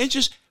and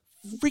just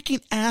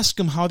freaking ask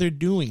them how they're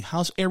doing.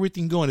 How's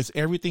everything going? Is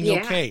everything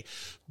okay?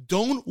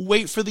 Don't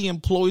wait for the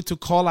employee to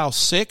call out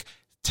sick.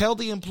 Tell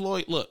the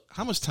employee, look,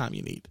 how much time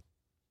you need?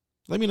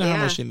 Let me know how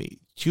much you need.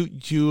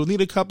 You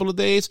need a couple of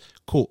days?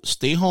 Cool.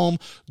 Stay home.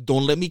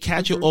 Don't let me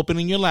catch you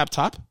opening your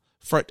laptop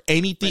for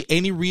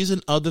any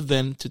reason other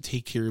than to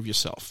take care of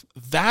yourself.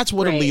 That's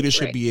what a leader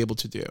should be able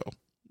to do.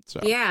 So.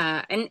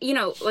 Yeah. And, you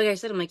know, like I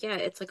said, I'm like,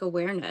 it's like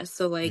awareness.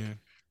 So like,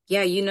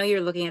 you know,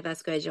 you're looking at that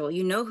schedule.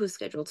 You know who's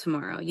scheduled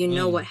tomorrow. You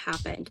know what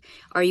happened.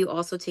 Are you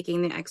also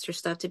taking the extra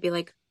stuff to be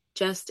like,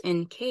 just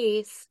in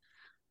case,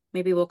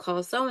 maybe we'll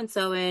call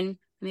so-and-so in.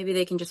 Maybe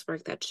they can just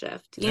work that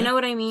shift. You know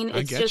what I mean?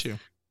 It's just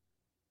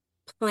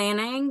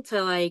planning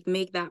to like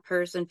make that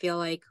person feel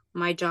like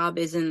my job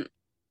isn't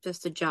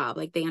just a job.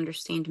 Like they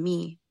understand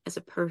me as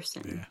a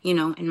person, you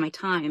know, and my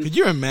time. Could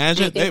you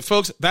imagine? Hey,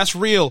 folks, that's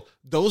real.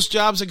 Those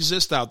jobs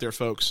exist out there,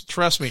 folks.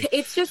 Trust me.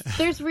 It's just,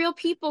 there's real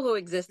people who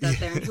exist out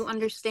there and who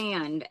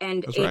understand.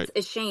 And it's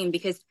a shame,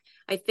 because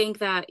I think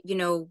that, you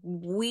know,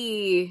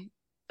 we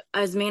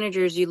as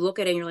managers, you look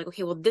at it and you're like,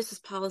 okay, well, this is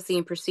policy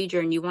and procedure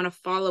and you want to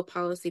follow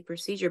policy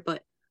procedure,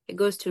 but it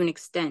goes to an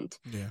extent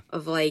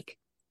of like,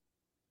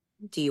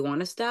 do you want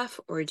to staff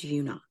or do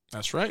you not?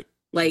 That's right.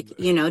 Like,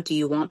 you know, do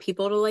you want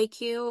people to like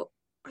you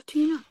or do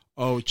you not?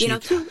 Oh, you know,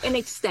 to an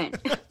extent.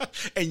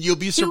 And you'll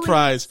be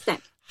surprised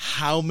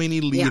how many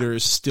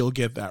leaders still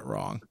get that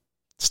wrong.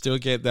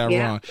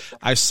 Wrong.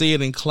 I say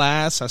it in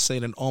class. I say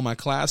it in all my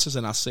classes,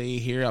 and I say it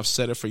here. I've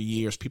said it for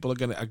years. People are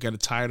gonna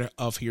tired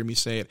of hearing me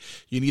say it.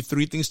 You need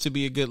 3 things to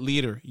be a good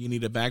leader. You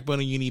need a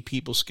backbone, and you need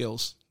people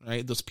skills.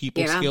 Right? Those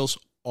people skills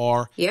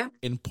are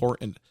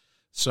important.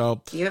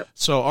 So,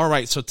 all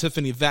right. So,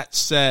 Tiffany, that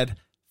said,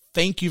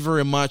 thank you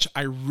very much.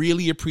 I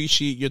really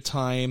appreciate your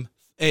time.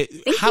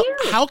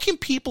 How can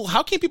people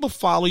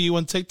follow you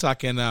on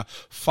TikTok and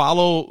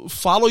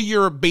follow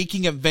your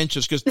baking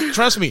adventures? Because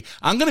trust me,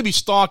 I'm gonna be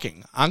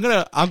stalking. I'm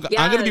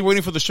gonna be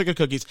waiting for the sugar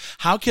cookies.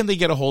 How can they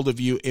get a hold of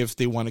you if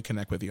they want to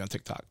connect with you on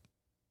TikTok?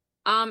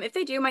 If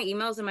they do, my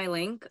email's in my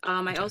link.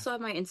 I also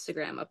have my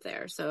Instagram up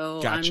there,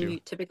 so I'm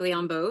typically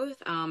on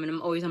both. And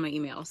I'm always on my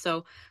email.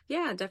 So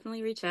yeah,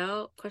 definitely reach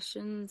out.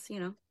 Questions, you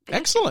know.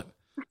 Excellent.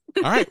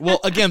 All right. Well,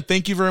 again,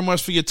 thank you very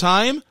much for your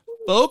time,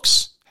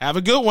 folks. Have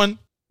a good one.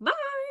 Bye.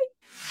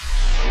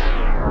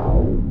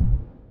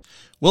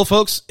 Well,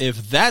 folks,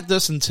 if that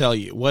doesn't tell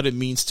you what it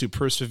means to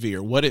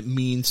persevere, what it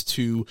means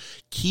to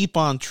keep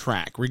on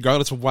track,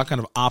 regardless of what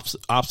kind of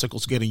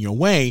obstacles get in your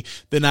way,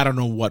 then I don't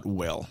know what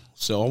will.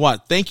 So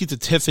thank you to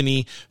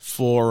Tiffany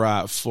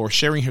for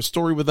sharing her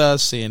story with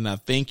us, and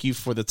thank you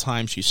for the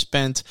time she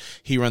spent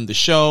here on the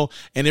show.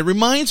 And it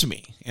reminds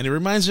me, and it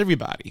reminds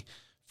everybody,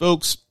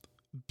 folks,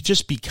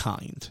 just be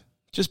kind.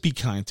 Just be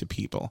kind to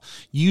people.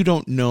 You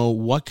don't know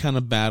what kind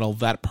of battle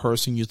that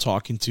person you're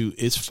talking to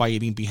is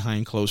fighting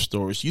behind closed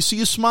doors. You see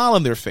a smile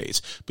on their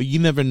face, but you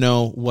never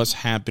know what's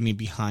happening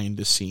behind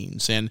the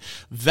scenes. And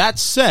that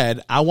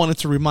said, I wanted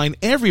to remind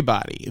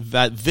everybody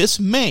that this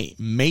May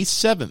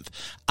 7th,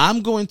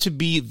 I'm going to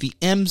be the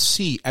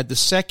MC at the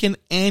 2nd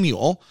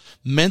annual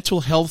Mental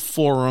Health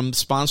Forum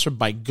sponsored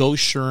by Go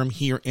Sherm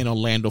here in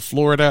Orlando,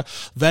 Florida.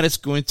 That is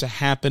going to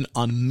happen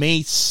on May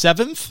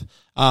 7th.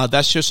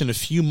 That's just in a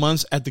few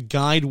months at the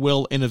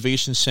Guidewell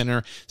Innovation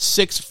Center,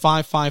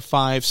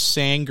 6555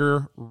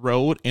 Sanger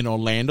Road in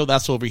Orlando.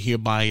 That's over here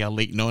by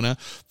Lake Nona,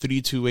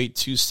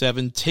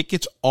 32827.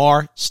 Tickets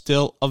are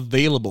still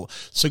available.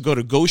 So go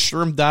to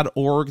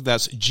goshrm.org.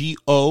 That's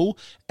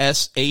GOSHRM.org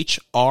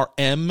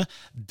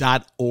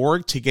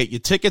to get your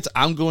tickets.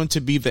 I'm going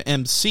to be the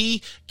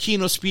MC.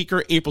 Keynote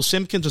speaker April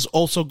Simpkins is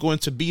also going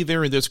to be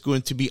there, and there's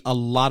going to be a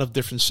lot of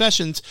different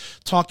sessions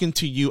talking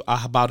to you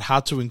about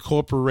how to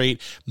incorporate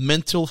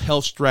mental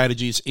health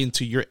strategies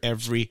into your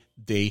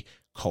everyday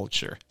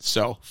culture.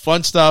 So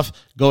fun stuff.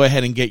 Go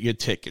ahead and get your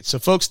tickets. So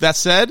folks, that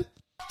said,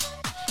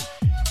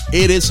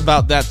 it is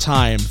about that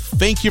time.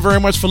 Thank you very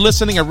much for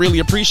listening. I really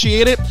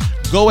appreciate it.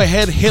 Go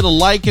ahead, hit a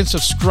like and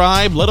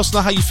subscribe. Let us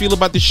know how you feel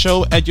about the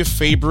show at your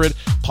favorite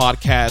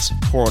podcast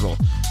portal.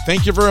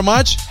 Thank you very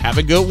much. Have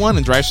a good one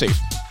and drive safe.